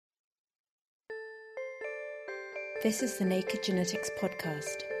This is the Naked Genetics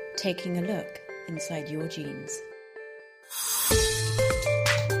podcast, taking a look inside your genes.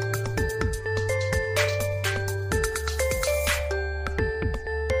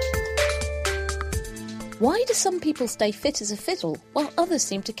 Why do some people stay fit as a fiddle, while others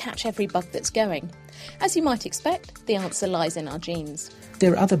seem to catch every bug that's going? As you might expect, the answer lies in our genes.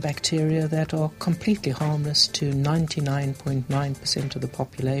 There are other bacteria that are completely harmless to 99.9% of the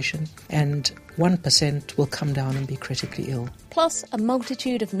population, and 1% will come down and be critically ill. Plus, a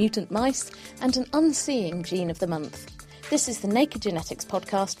multitude of mutant mice and an unseeing gene of the month. This is the Naked Genetics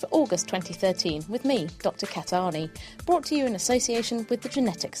podcast for August 2013 with me, Dr. Kat Arney, brought to you in association with the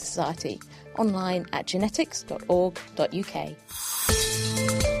Genetics Society, online at genetics.org.uk.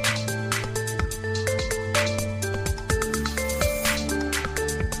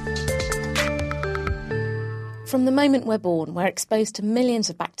 From the moment we're born, we're exposed to millions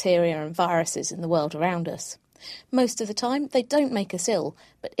of bacteria and viruses in the world around us. Most of the time, they don't make us ill,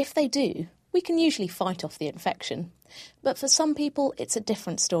 but if they do, we can usually fight off the infection. But for some people, it's a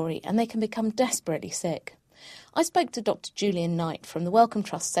different story, and they can become desperately sick. I spoke to Dr. Julian Knight from the Wellcome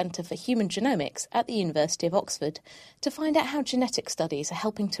Trust Centre for Human Genomics at the University of Oxford to find out how genetic studies are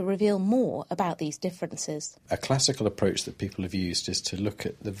helping to reveal more about these differences. A classical approach that people have used is to look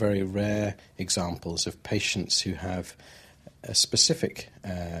at the very rare examples of patients who have a specific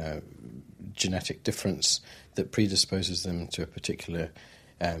genetic difference that predisposes them to a particular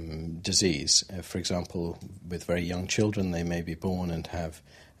disease. For example, with very young children, they may be born and have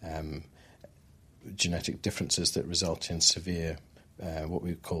genetic differences that result in severe, what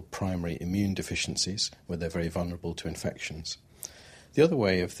we call primary immune deficiencies, where they're very vulnerable to infections. The other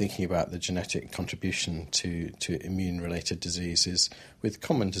way of thinking about the genetic contribution to immune-related disease is with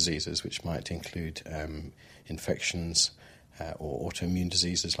common diseases, which might include infections or autoimmune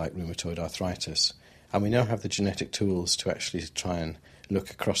diseases like rheumatoid arthritis. And we now have the genetic tools to actually try and look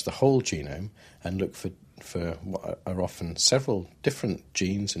across the whole genome and look for what are often several different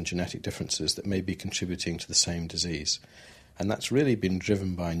genes and genetic differences that may be contributing to the same disease. And that's really been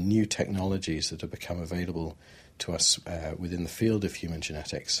driven by new technologies that have become available to us within the field of human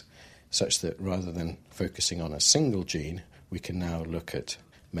genetics, such that rather than focusing on a single gene, we can now look at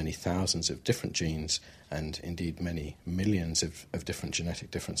many thousands of different genes and indeed many millions of different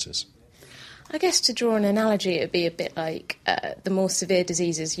genetic differences. I guess to draw an analogy, it would be a bit like the more severe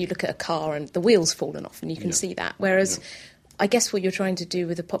diseases, you look at a car and the wheel's fallen off and you can see that. Whereas I guess what you're trying to do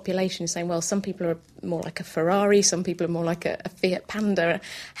with the population is saying, well, some people are more like a Ferrari, some people are more like a Fiat Panda.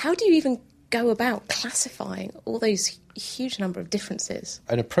 How do you even go about classifying all those huge number of differences?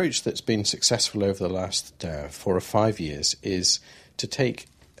 An approach that's been successful over the last 4 or 5 years is to take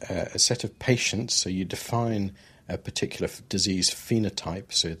a set of patients, so you define a particular disease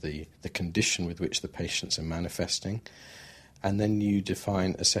phenotype, so the condition with which the patients are manifesting, and then you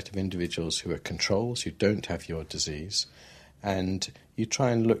define a set of individuals who are controls, who don't have your disease, and you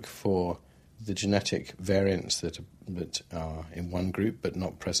try and look for the genetic variants that are in one group but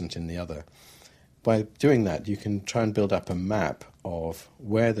not present in the other. By doing that, you can try and build up a map of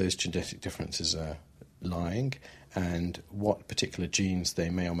where those genetic differences are lying and what particular genes they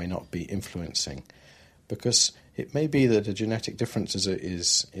may or may not be influencing. Because it may be that a genetic difference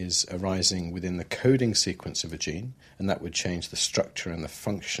is arising within the coding sequence of a gene, and that would change the structure and the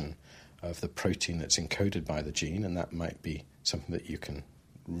function of the protein that's encoded by the gene, and that might be something that you can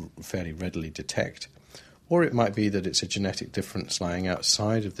fairly readily detect. Or it might be that it's a genetic difference lying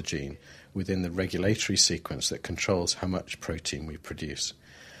outside of the gene within the regulatory sequence that controls how much protein we produce.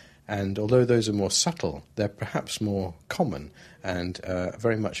 And although those are more subtle, they're perhaps more common and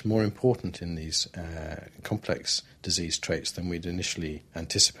very much more important in these complex disease traits than we'd initially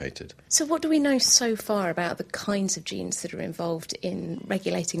anticipated. So what do we know so far about the kinds of genes that are involved in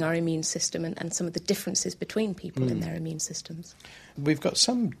regulating our immune system and some of the differences between people in their immune systems? We've got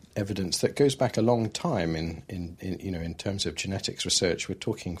some evidence that goes back a long time in terms of genetics research. We're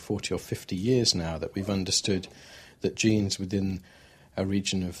talking 40 or 50 years now that we've understood that genes within a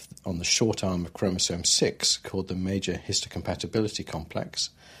region on the short arm of chromosome 6 called the major histocompatibility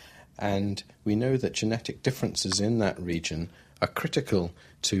complex. And we know that genetic differences in that region are critical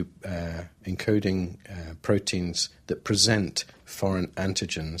to encoding proteins that present foreign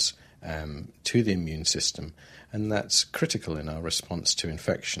antigens to the immune system. And that's critical in our response to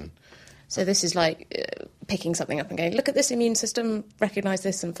infection. So this is like picking something up and going, look at this immune system, recognise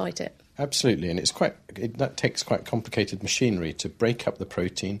this and fight it. Absolutely, and that takes quite complicated machinery to break up the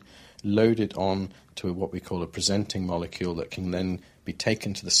protein, load it on to what we call a presenting molecule that can then be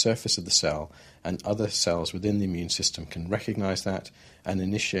taken to the surface of the cell, and other cells within the immune system can recognise that and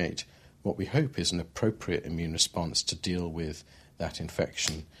initiate what we hope is an appropriate immune response to deal with that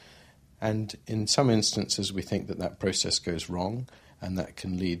infection. And in some instances, we think that that process goes wrong, and that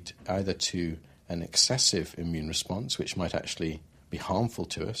can lead either to an excessive immune response, which might actually be harmful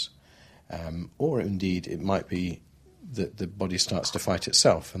to us, or indeed it might be that the body starts to fight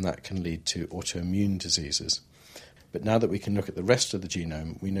itself, and that can lead to autoimmune diseases. But now that we can look at the rest of the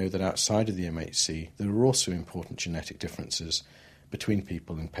genome, we know that outside of the MHC, there are also important genetic differences between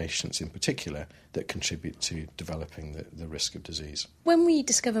people and patients in particular that contribute to developing the risk of disease. When we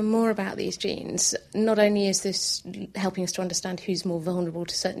discover more about these genes, not only is this helping us to understand who's more vulnerable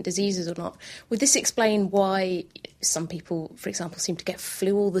to certain diseases or not, would this explain why some people, for example, seem to get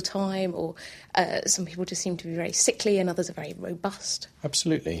flu all the time, or some people just seem to be very sickly and others are very robust?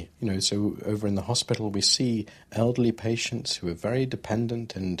 Absolutely. So over in the hospital we see elderly patients who are very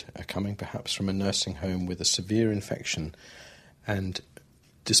dependent and are coming perhaps from a nursing home with a severe infection. And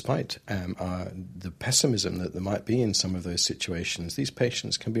despite the pessimism that there might be in some of those situations, these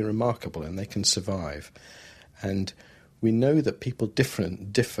patients can be remarkable and they can survive. And we know that people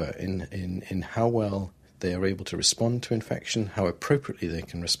differ in how well they are able to respond to infection, how appropriately they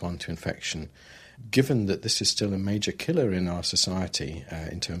can respond to infection. Given that this is still a major killer in our society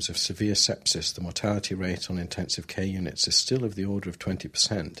in terms of severe sepsis, the mortality rate on intensive care units is still of the order of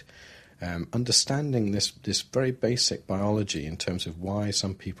 20%. Understanding this very basic biology in terms of why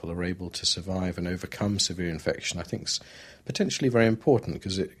some people are able to survive and overcome severe infection, I think is potentially very important,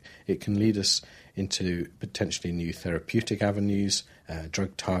 because it can lead us into potentially new therapeutic avenues,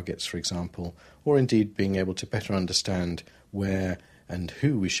 drug targets, for example, or indeed being able to better understand where and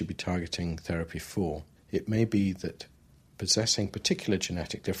who we should be targeting therapy for. It may be that possessing particular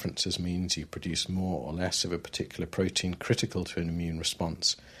genetic differences means you produce more or less of a particular protein critical to an immune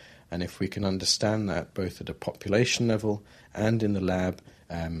response. And if we can understand that both at a population level and in the lab,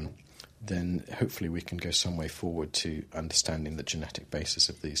 then hopefully we can go some way forward to understanding the genetic basis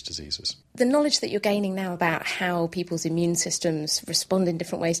of these diseases. The knowledge that you're gaining now about how people's immune systems respond in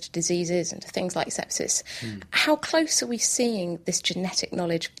different ways to diseases and to things like sepsis, how close are we seeing this genetic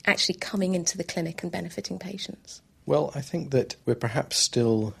knowledge actually coming into the clinic and benefiting patients? Well, I think that we're perhaps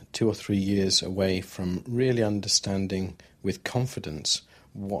still 2 or 3 years away from really understanding with confidence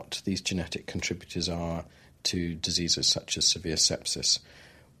what these genetic contributors are to diseases such as severe sepsis.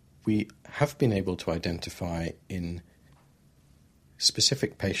 We have been able to identify in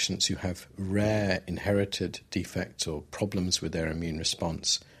specific patients who have rare inherited defects or problems with their immune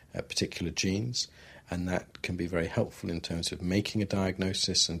response particular genes, and that can be very helpful in terms of making a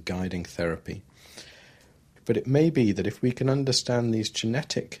diagnosis and guiding therapy. But it may be that if we can understand these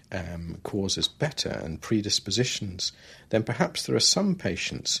genetic causes better and predispositions, then perhaps there are some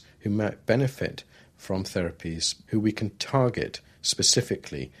patients who might benefit from therapies who we can target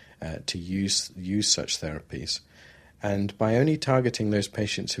specifically to use such therapies. And by only targeting those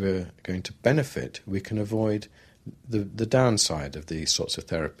patients who are going to benefit, we can avoid the downside of these sorts of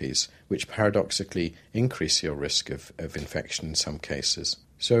therapies, which paradoxically increase your risk of infection in some cases.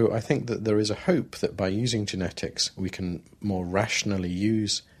 So I think that there is a hope that by using genetics we can more rationally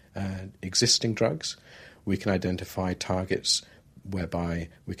use existing drugs. We can identify targets whereby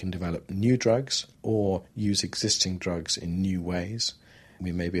we can develop new drugs or use existing drugs in new ways.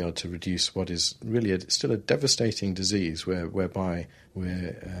 We may be able to reduce what is really still a devastating disease whereby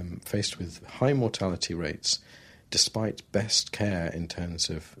we're faced with high mortality rates despite best care in terms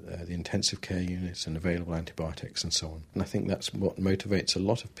of the intensive care units and available antibiotics and so on. And I think that's what motivates a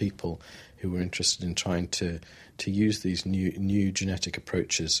lot of people who are interested in trying to use these new genetic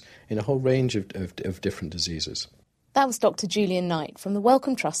approaches in a whole range of different diseases. That was Dr. Julian Knight from the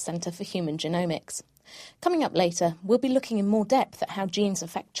Wellcome Trust Centre for Human Genomics. Coming up later, we'll be looking in more depth at how genes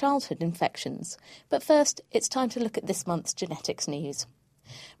affect childhood infections. But first, it's time to look at this month's genetics news.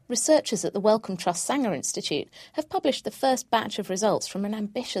 Researchers at the Wellcome Trust Sanger Institute have published the first batch of results from an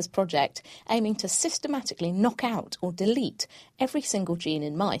ambitious project aiming to systematically knock out or delete every single gene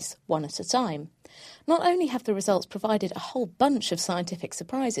in mice, one at a time. Not only have the results provided a whole bunch of scientific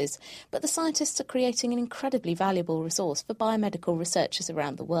surprises, but the scientists are creating an incredibly valuable resource for biomedical researchers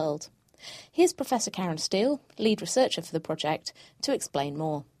around the world. Here's Professor Karen Steele, lead researcher for the project, to explain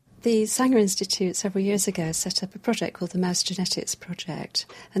more. The Sanger Institute several years ago set up a project called the Mouse Genetics Project,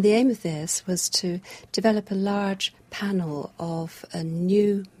 and the aim of this was to develop a large panel of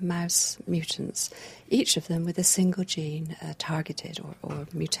new mouse mutants, each of them with a single gene targeted or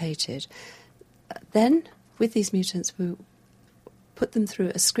mutated. Then, with these mutants, we put them through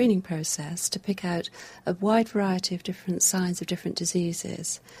a screening process to pick out a wide variety of different signs of different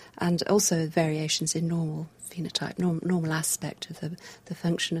diseases, and also variations in normal phenotype, normal aspect of the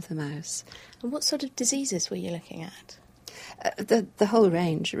function of the mouse. And what sort of diseases were you looking at? The whole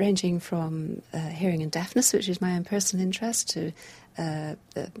range, ranging from hearing and deafness, which is my own personal interest, to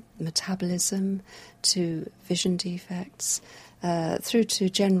metabolism, to vision defects, through to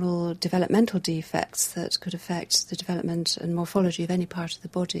general developmental defects that could affect the development and morphology of any part of the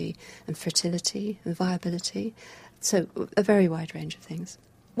body, and fertility and viability. So a very wide range of things.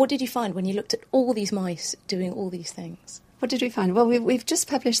 What did you find when you looked at all these mice doing all these things? What did we find? Well, we've just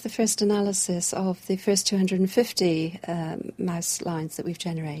published the first analysis of the first 250 mouse lines that we've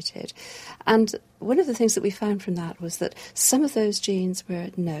generated. And one of the things that we found from that was that some of those genes were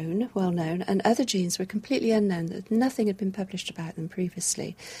well known, and other genes were completely unknown, that nothing had been published about them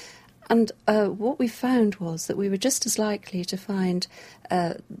previously. And what we found was that we were just as likely to find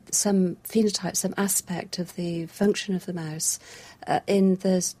some phenotype, some aspect of the function of the mouse in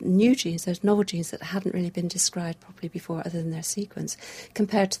those new genes, those novel genes that hadn't really been described properly before other than their sequence,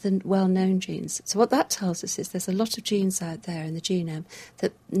 compared to the well-known genes. So what that tells us is there's a lot of genes out there in the genome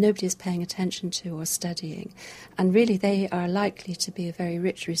that nobody is paying attention to or studying. And really they are likely to be a very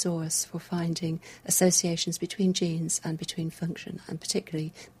rich resource for finding associations between genes and between function, and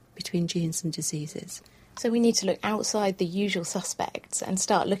particularly between genes and diseases. So we need to look outside the usual suspects and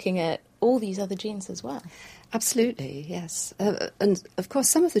start looking at all these other genes as well. Absolutely, yes. And of course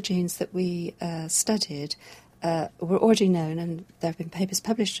some of the genes that we studied were already known, and there have been papers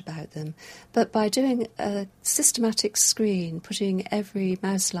published about them. But by doing a systematic screen, putting every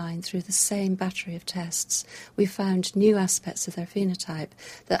mouse line through the same battery of tests, we found new aspects of their phenotype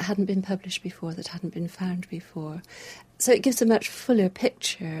that hadn't been published before, that hadn't been found before. So it gives a much fuller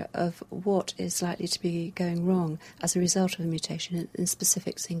picture of what is likely to be going wrong as a result of a mutation in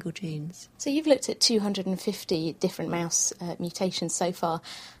specific single genes. So you've looked at 250 different mouse mutations so far.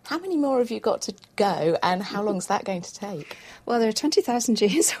 How many more have you got to go, and how long is that going to take? Well, there are 20,000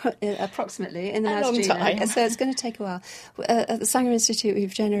 genes approximately in the mouse genome, so it's going to take a while. At the Sanger Institute,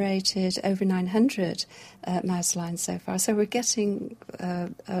 we've generated over 900 mouse lines so far, so we're getting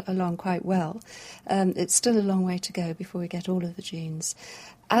along quite well. It's still a long way to go before we get all of the genes.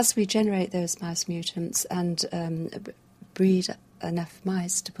 As we generate those mouse mutants and breed enough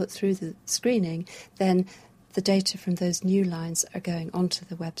mice to put through the screening, then the data from those new lines are going onto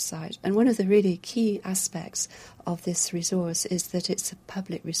the website. And one of the really key aspects of this resource is that it's a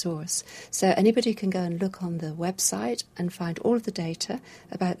public resource. So anybody can go and look on the website and find all of the data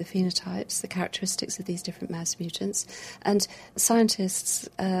about the phenotypes, the characteristics of these different mouse mutants. And scientists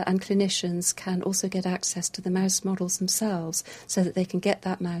and clinicians can also get access to the mouse models themselves, so that they can get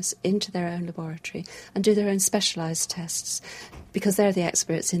that mouse into their own laboratory and do their own specialised tests, because they're the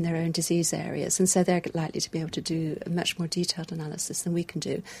experts in their own disease areas, and so they're likely to be able to do a much more detailed analysis than we can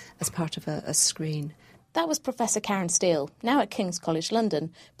do as part of a screen. That was Professor Karen Steele, now at King's College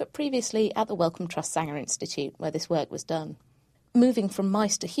London, but previously at the Wellcome Trust Sanger Institute, where this work was done. Moving from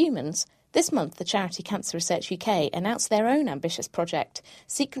mice to humans, this month the charity Cancer Research UK announced their own ambitious project,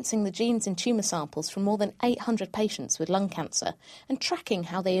 sequencing the genes in tumour samples from more than 800 patients with lung cancer and tracking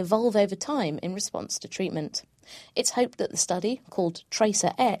how they evolve over time in response to treatment. It's hoped that the study, called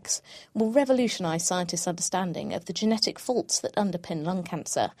TRACER-X, will revolutionise scientists' understanding of the genetic faults that underpin lung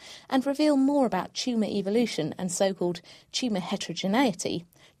cancer and reveal more about tumour evolution and so-called tumour heterogeneity,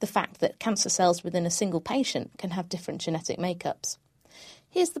 the fact that cancer cells within a single patient can have different genetic makeups.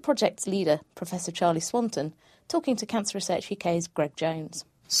 Here's the project's leader, Professor Charlie Swanton, talking to Cancer Research UK's Greg Jones.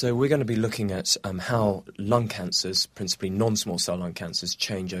 So we're going to be looking at how lung cancers, principally non-small cell lung cancers,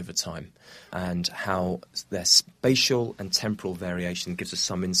 change over time, and how their spatial and temporal variation gives us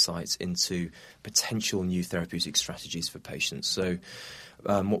some insights into potential new therapeutic strategies for patients. So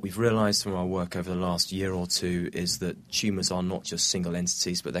what we've realised from our work over the last year or two is that tumours are not just single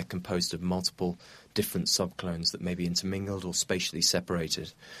entities, but they're composed of multiple different subclones that may be intermingled or spatially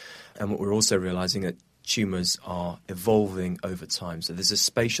separated. And what we're also realising that tumours are evolving over time. So there's a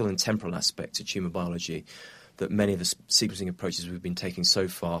spatial and temporal aspect to tumour biology that many of the sequencing approaches we've been taking so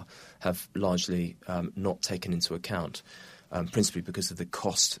far have largely not taken into account, principally because of the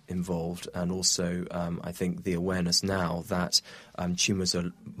cost involved, and also I think the awareness now that tumours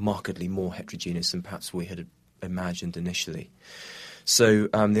are markedly more heterogeneous than perhaps we had imagined initially. So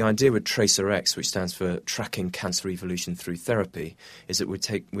the idea with TRACER-X, which stands for Tracking Cancer Evolution Through Therapy, is that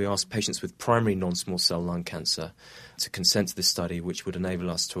we ask patients with primary non-small cell lung cancer to consent to this study, which would enable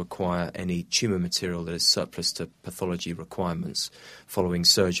us to acquire any tumour material that is surplus to pathology requirements following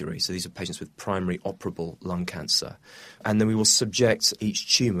surgery. So these are patients with primary operable lung cancer. And then we will subject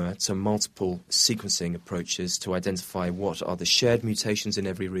each tumour to multiple sequencing approaches to identify what are the shared mutations in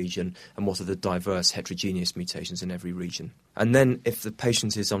every region and what are the diverse heterogeneous mutations in every region. And then if the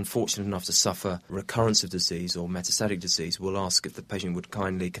patient is unfortunate enough to suffer recurrence of disease or metastatic disease, we'll ask if the patient would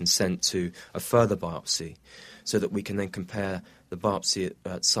kindly consent to a further biopsy so that we can then compare the biopsy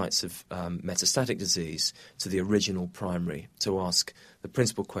at sites of metastatic disease to the original primary to ask the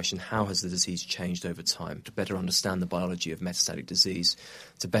principal question, how has the disease changed over time, to better understand the biology of metastatic disease,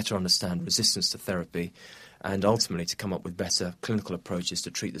 to better understand resistance to therapy, and ultimately to come up with better clinical approaches to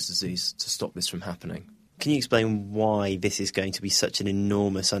treat this disease to stop this from happening. Can you explain why this is going to be such an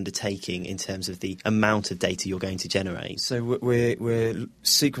enormous undertaking in terms of the amount of data you're going to generate? So we're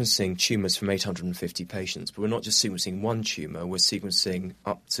sequencing tumours from 850 patients, but we're not just sequencing one tumour, we're sequencing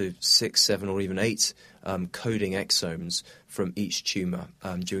up to 6, 7 or even 8 coding exomes from each tumour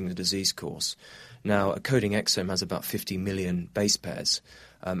during the disease course. Now, a coding exome has about 50 million base pairs,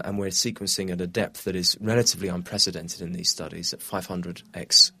 and we're sequencing at a depth that is relatively unprecedented in these studies at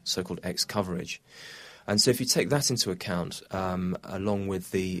 500x, so-called X coverage. And so if you take that into account, along with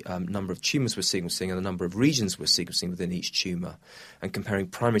the number of tumours we're sequencing and the number of regions we're sequencing within each tumour, and comparing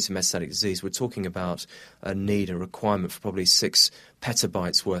primary to metastatic disease, we're talking about a requirement for probably 6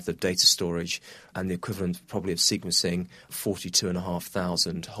 petabytes worth of data storage and the equivalent probably of sequencing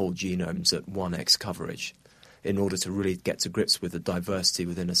 42,500 whole genomes at 1x coverage in order to really get to grips with the diversity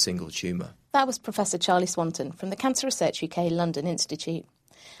within a single tumour. That was Professor Charlie Swanton from the Cancer Research UK London Institute.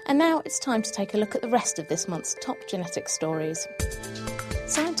 And now it's time to take a look at the rest of this month's top genetic stories.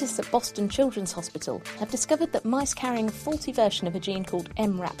 Scientists at Boston Children's Hospital have discovered that mice carrying a faulty version of a gene called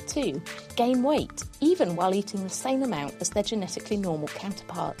MRAP2 gain weight, even while eating the same amount as their genetically normal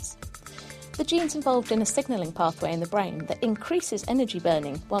counterparts. The gene's involved in a signalling pathway in the brain that increases energy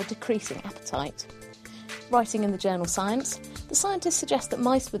burning while decreasing appetite. Writing in the journal Science, the scientists suggest that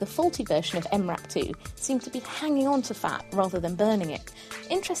mice with a faulty version of MRAP2 seem to be hanging on to fat rather than burning it.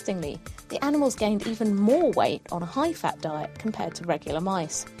 Interestingly, the animals gained even more weight on a high-fat diet compared to regular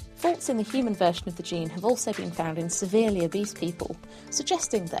mice. Faults in the human version of the gene have also been found in severely obese people,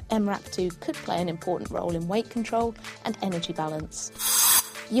 suggesting that MRAP2 could play an important role in weight control and energy balance.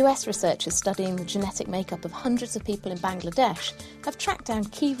 US researchers studying the genetic makeup of hundreds of people in Bangladesh have tracked down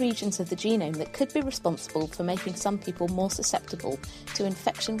key regions of the genome that could be responsible for making some people more susceptible to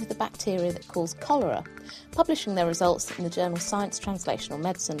infection with the bacteria that cause cholera, publishing their results in the journal Science Translational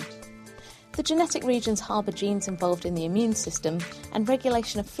Medicine. The genetic regions harbour genes involved in the immune system and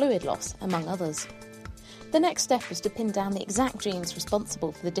regulation of fluid loss, among others. The next step is to pin down the exact genes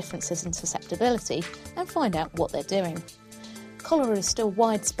responsible for the differences in susceptibility and find out what they're doing. Cholera is still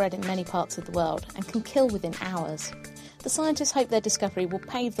widespread in many parts of the world and can kill within hours. The scientists hope their discovery will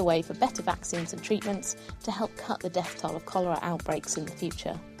pave the way for better vaccines and treatments to help cut the death toll of cholera outbreaks in the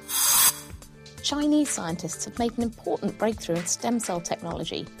future. Chinese scientists have made an important breakthrough in stem cell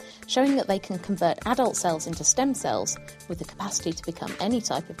technology, showing that they can convert adult cells into stem cells with the capacity to become any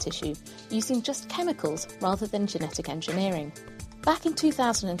type of tissue using just chemicals rather than genetic engineering. Back in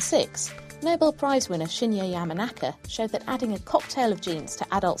 2006, Nobel Prize winner Shinya Yamanaka showed that adding a cocktail of genes to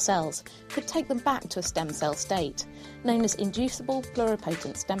adult cells could take them back to a stem cell state, known as inducible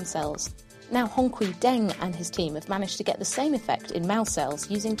pluripotent stem cells. Now Honghui Deng and his team have managed to get the same effect in mouse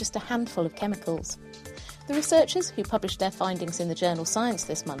cells using just a handful of chemicals. The researchers, who published their findings in the journal Science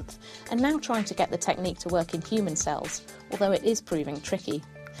this month, are now trying to get the technique to work in human cells, although it is proving tricky.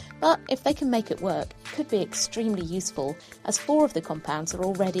 But if they can make it work, it could be extremely useful, as 4 of the compounds are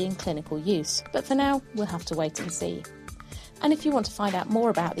already in clinical use. But for now, we'll have to wait and see. And if you want to find out more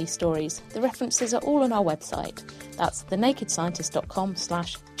about these stories, the references are all on our website. That's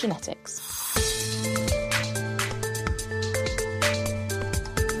thenakedscientist.com/genetics.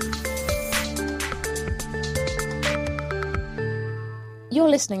 You're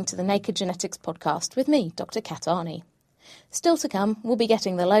listening to the Naked Genetics podcast with me, Dr. Kat Arney. Still to come, we'll be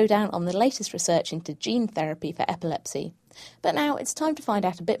getting the lowdown on the latest research into gene therapy for epilepsy. But now it's time to find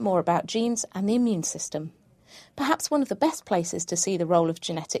out a bit more about genes and the immune system. Perhaps one of the best places to see the role of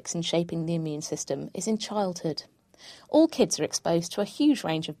genetics in shaping the immune system is in childhood. All kids are exposed to a huge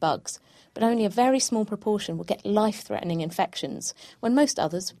range of bugs, but only a very small proportion will get life-threatening infections, when most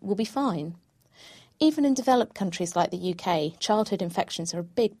others will be fine. Even in developed countries like the UK, childhood infections are a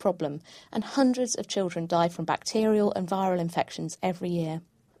big problem, and hundreds of children die from bacterial and viral infections every year.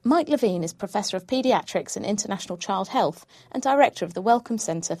 Mike Levine is Professor of Paediatrics and International Child Health and Director of the Wellcome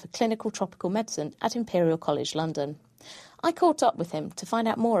Centre for Clinical Tropical Medicine at Imperial College London. I caught up with him to find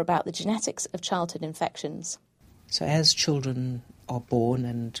out more about the genetics of childhood infections. So as children are born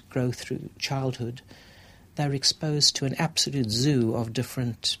and grow through childhood, they're exposed to an absolute zoo of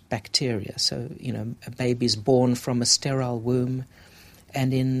different bacteria. So, a baby's born from a sterile womb,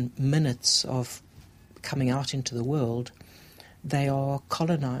 and in minutes of coming out into the world, they are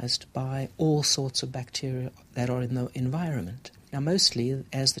colonized by all sorts of bacteria that are in the environment. Now, mostly,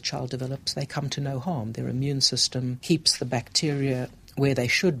 as the child develops, they come to no harm. Their immune system keeps the bacteria where they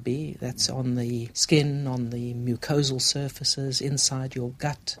should be. That's on the skin, on the mucosal surfaces, inside your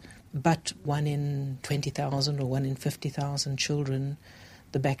gut. But 1 in 20,000 or 1 in 50,000 children,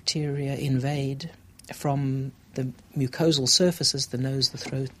 the bacteria invade from the mucosal surfaces, the nose, the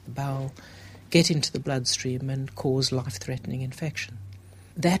throat, the bowel, get into the bloodstream and cause life-threatening infection.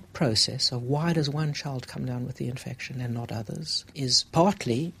 That process of why does one child come down with the infection and not others is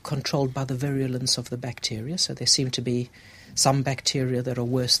partly controlled by the virulence of the bacteria. So there seem to be some bacteria that are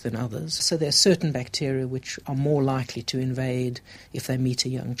worse than others. So there are certain bacteria which are more likely to invade if they meet a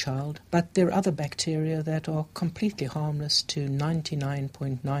young child. But there are other bacteria that are completely harmless to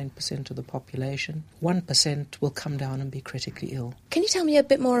 99.9% of the population. 1% will come down and be critically ill. Can you tell me a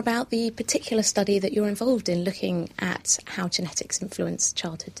bit more about the particular study that you're involved in looking at how genetics influence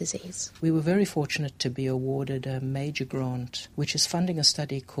childhood disease? We were very fortunate to be awarded a major grant which is funding a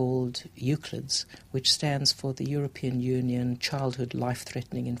study called EUCLIDS, which stands for the European Union Childhood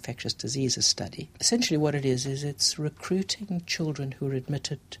Life-Threatening Infectious Diseases Study. Essentially what it is it's recruiting children who are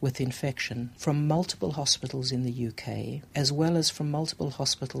admitted with infection from multiple hospitals in the UK, as well as from multiple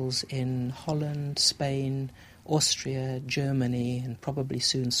hospitals in Holland, Spain, Austria, Germany, and probably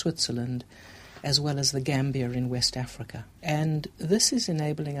soon Switzerland, as well as the Gambia in West Africa. And this is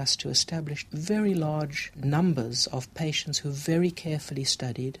enabling us to establish very large numbers of patients who are very carefully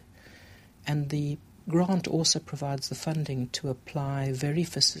studied, and the grant also provides the funding to apply very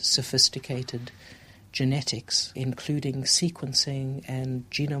sophisticated genetics, including sequencing and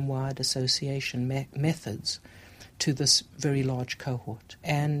genome-wide association methods, to this very large cohort.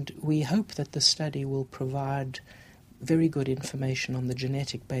 And we hope that the study will provide very good information on the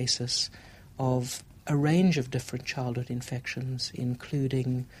genetic basis of a range of different childhood infections,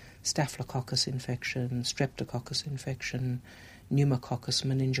 including Staphylococcus infection, Streptococcus infection, Pneumococcus,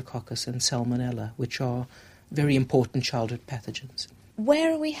 Meningococcus and Salmonella, which are very important childhood pathogens.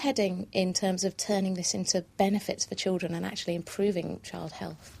 Where are we heading in terms of turning this into benefits for children and actually improving child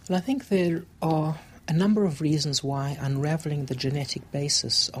health? Well, I think there are a number of reasons why unravelling the genetic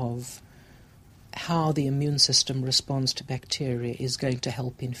basis of how the immune system responds to bacteria is going to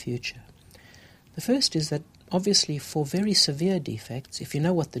help in future. The first is that, obviously, for very severe defects, if you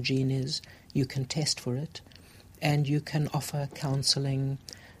know what the gene is, you can test for it, and you can offer counselling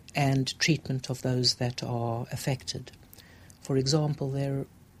and treatment of those that are affected. For example, there are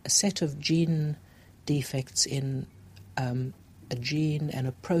a set of gene defects in a gene and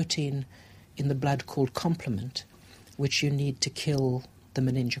a protein in the blood called complement, which you need to kill the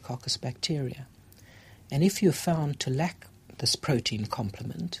Meningococcus bacteria. And if you're found to lack this protein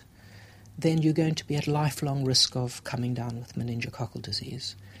complement, then you're going to be at lifelong risk of coming down with meningococcal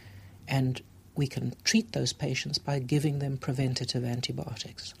disease. And we can treat those patients by giving them preventative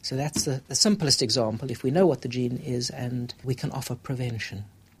antibiotics. So that's the simplest example, if we know what the gene is and we can offer prevention.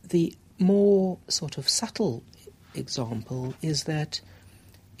 The more sort of subtle example is that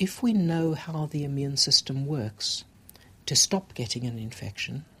if we know how the immune system works to stop getting an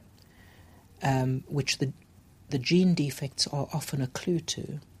infection, which the gene defects are often a clue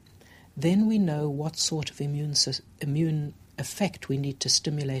to, then we know what sort of immune effect we need to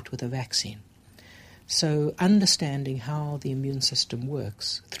stimulate with a vaccine. So understanding how the immune system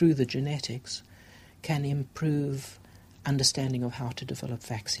works through the genetics can improve understanding of how to develop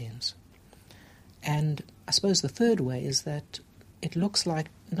vaccines. And I suppose the third way is that it looks like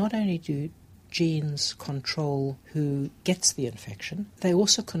not only do genes control who gets the infection, they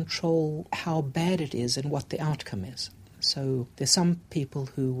also control how bad it is and what the outcome is. So there's some people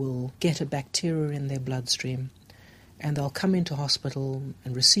who will get a bacteria in their bloodstream and they'll come into hospital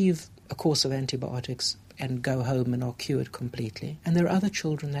and receive a course of antibiotics and go home and are cured completely. And there are other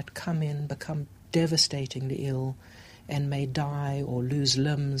children that come in, become devastatingly ill, and may die or lose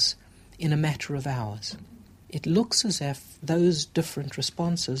limbs in a matter of hours. It looks as if those different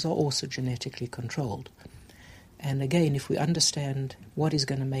responses are also genetically controlled. And again, if we understand what is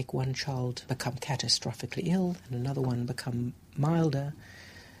going to make one child become catastrophically ill and another one become milder,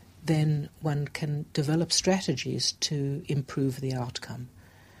 then one can develop strategies to improve the outcome.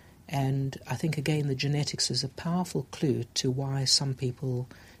 And I think, again, the genetics is a powerful clue to why some people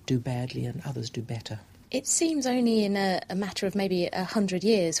do badly and others do better. It seems only in a matter of maybe 100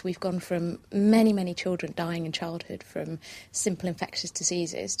 years we've gone from many, many children dying in childhood from simple infectious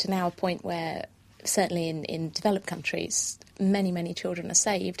diseases to now a point where, certainly in developed countries, many, many children are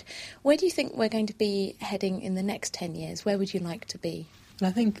saved. Where do you think we're going to be heading in the next 10 years? Where would you like to be? Well,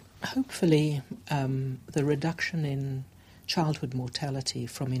 I think hopefully the reduction in childhood mortality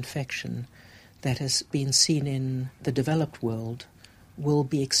from infection that has been seen in the developed world will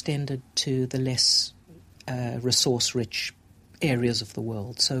be extended to the less resource-rich areas of the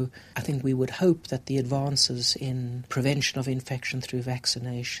world. So I think we would hope that the advances in prevention of infection through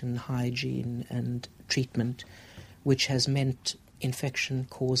vaccination, hygiene and treatment, which has meant infection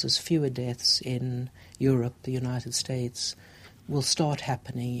causes fewer deaths in Europe, the United States, will start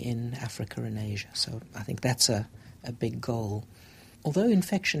happening in Africa and Asia. So I think that's a big goal. Although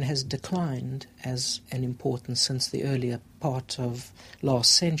infection has declined as an importance since the earlier part of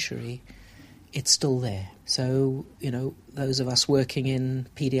last century, it's still there. So, those of us working in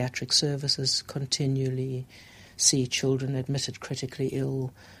paediatric services continually see children admitted critically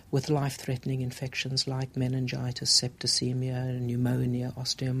ill with life-threatening infections like meningitis, septicemia, pneumonia,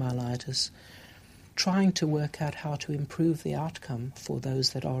 osteomyelitis, trying to work out how to improve the outcome for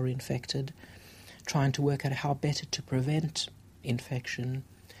those that are infected, trying to work out how better to prevent infection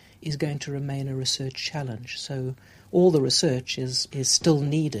is going to remain a research challenge. So all the research is still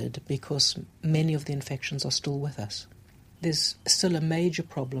needed because many of the infections are still with us. There's still a major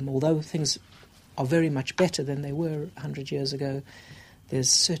problem, although things are very much better than they were 100 years ago, there's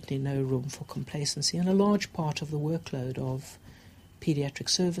certainly no room for complacency, and a large part of the workload of paediatric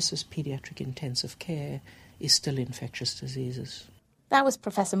services, paediatric intensive care, is still infectious diseases. That was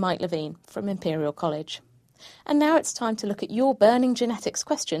Professor Mike Levine from Imperial College. And now it's time to look at your burning genetics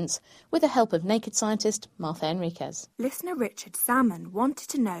questions with the help of Naked Scientist Martha Enriquez. Listener Richard Salmon wanted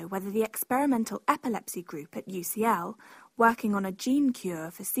to know whether the experimental epilepsy group at UCL, working on a gene cure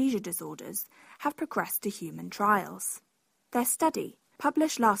for seizure disorders, have progressed to human trials. Their study,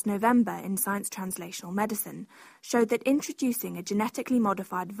 published last November in Science Translational Medicine, showed that introducing a genetically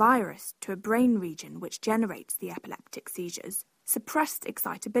modified virus to a brain region which generates the epileptic seizures suppressed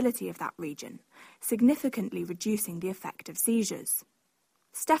excitability of that region, significantly reducing the effect of seizures.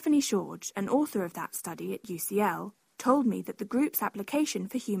 Stephanie George, an author of that study at UCL, told me that the group's application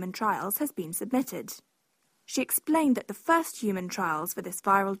for human trials has been submitted. She explained that the first human trials for this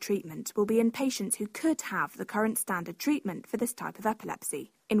viral treatment will be in patients who could have the current standard treatment for this type of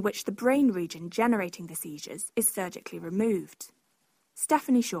epilepsy, in which the brain region generating the seizures is surgically removed.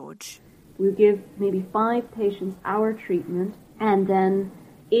 Stephanie George. We'll give maybe 5 patients our treatment, and then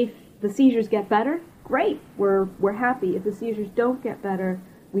if the seizures get better, great, we're happy. If the seizures don't get better,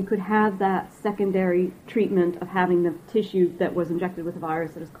 we could have that secondary treatment of having the tissue that was injected with the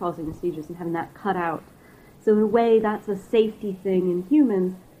virus that is causing the seizures and having that cut out. So in a way, that's a safety thing in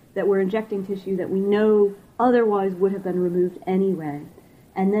humans, that we're injecting tissue that we know otherwise would have been removed anyway.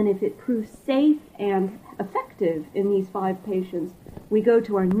 And then if it proves safe and effective in these 5 patients, we go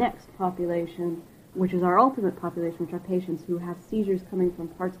to our next population, which is our ultimate population, which are patients who have seizures coming from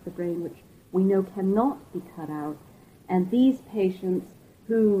parts of the brain which we know cannot be cut out. And these patients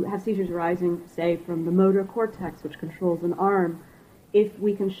who have seizures arising, say, from the motor cortex, which controls an arm, if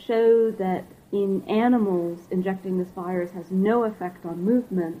we can show that in animals injecting this virus has no effect on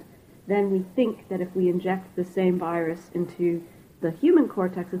movement, then we think that if we inject the same virus into the human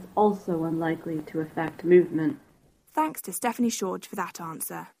cortex, it's also unlikely to affect movement. Thanks to Stephanie George for that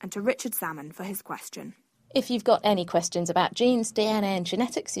answer, and to Richard Salmon for his question. If you've got any questions about genes, DNA and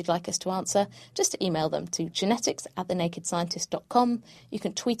genetics you'd like us to answer, just email them to genetics@thenakedscientist.com. You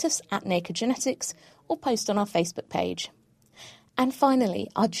can tweet us at Naked Genetics or post on our Facebook page. And finally,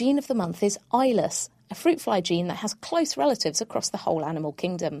 our gene of the month is eyeless, a fruit fly gene that has close relatives across the whole animal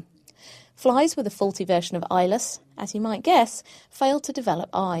kingdom. Flies with a faulty version of eyeless, as you might guess, fail to develop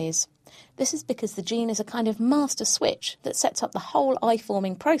eyes. This is because the gene is a kind of master switch that sets up the whole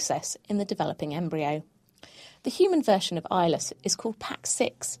eye-forming process in the developing embryo. The human version of eyeless is called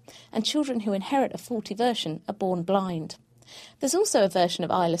PAX6, and children who inherit a faulty version are born blind. There's also a version of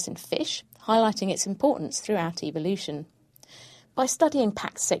eyeless in fish, highlighting its importance throughout evolution. By studying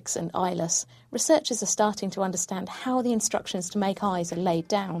PAX6 and eyeless, researchers are starting to understand how the instructions to make eyes are laid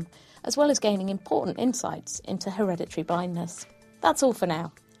down, as well as gaining important insights into hereditary blindness. That's all for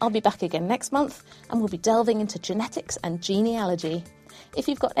now. I'll be back again next month, and we'll be delving into genetics and genealogy. If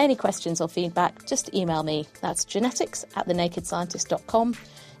you've got any questions or feedback, just email me. That's genetics@thenakedscientist.com.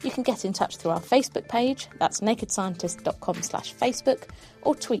 You can get in touch through our Facebook page, that's nakedscientist.com/Facebook,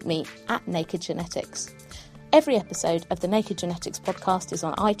 or tweet me @nakedgenetics. Every episode of the Naked Genetics podcast is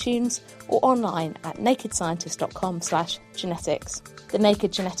on iTunes or online at nakedscientist.com/genetics. The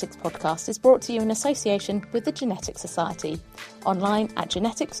Naked Genetics podcast is brought to you in association with the Genetics Society, online at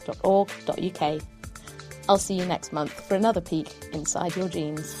genetics.org.uk. I'll see you next month for another peek inside your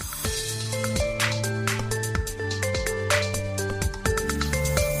genes.